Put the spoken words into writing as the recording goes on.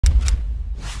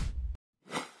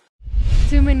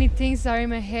Too many things are in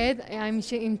my head. I'm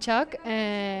in shock.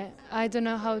 I don't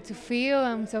know how to feel.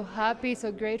 I'm so happy,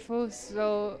 so grateful,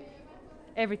 so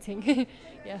everything.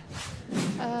 Yeah.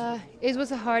 It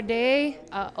was a hard day.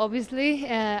 Obviously,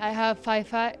 I have five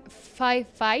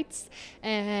fights,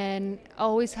 and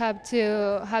always have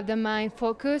to have the mind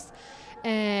focused.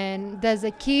 And that's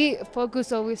the key.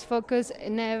 Focus, always focus.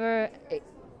 Never,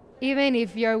 even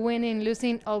if you're winning,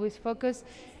 losing, always focus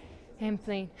and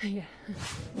playing. Yeah.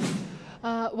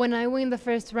 When I win the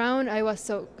first round, I was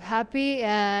so happy,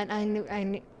 and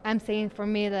I'm saying for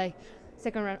me like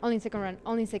second round, only second round,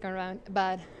 only second round.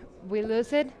 But we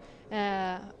lose it.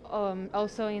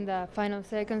 Also in the final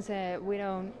seconds, we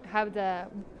don't have the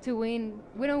to win.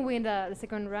 We don't win the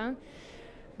second round,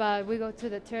 but we go to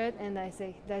the third, and I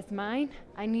say that's mine.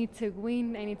 I need to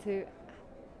win. I need to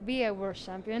be a world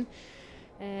champion.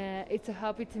 It's so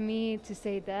happy to me to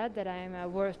say that I'm a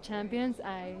world champion.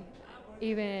 I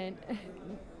even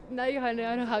now I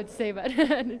don't know how to say, but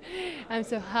I'm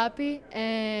so happy.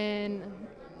 And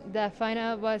the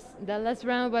final was the last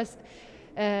round was.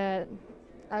 I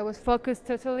was focused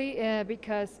totally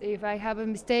because if I have a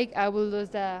mistake, I will lose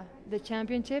the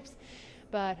championships.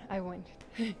 But I won.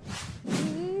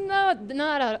 No,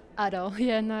 not at all.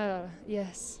 Yeah, not at all.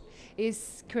 Yes,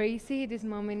 it's crazy. This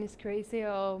moment is crazy.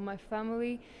 Oh, my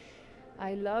family,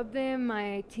 I love them.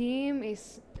 My team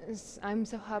is I'm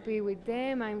so happy with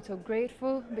them. I'm so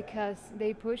grateful because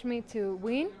they pushed me to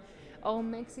win. Oh,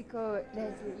 Mexico,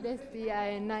 Leslie,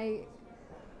 and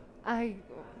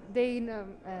they know.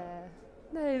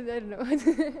 I don't know.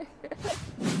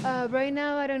 Right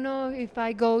now, I don't know if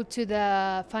I go to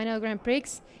the final Grand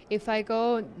Prix. If I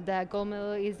go, the gold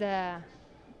medal is the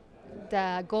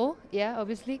goal. Yeah,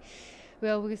 obviously, we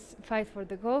always fight for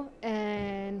the goal.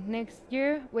 And next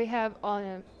year we have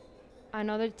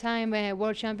another time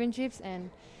World Championships, and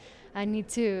I need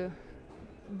to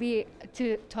be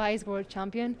twice world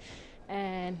champion,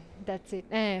 and that's it.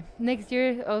 Next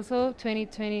year also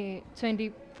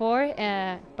 2024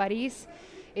 Paris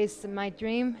is my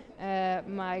dream,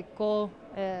 my goal.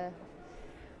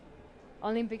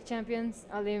 Olympic champions,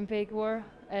 Olympic world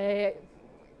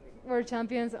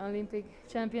champions, Olympic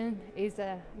champion is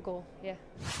a goal. Yeah.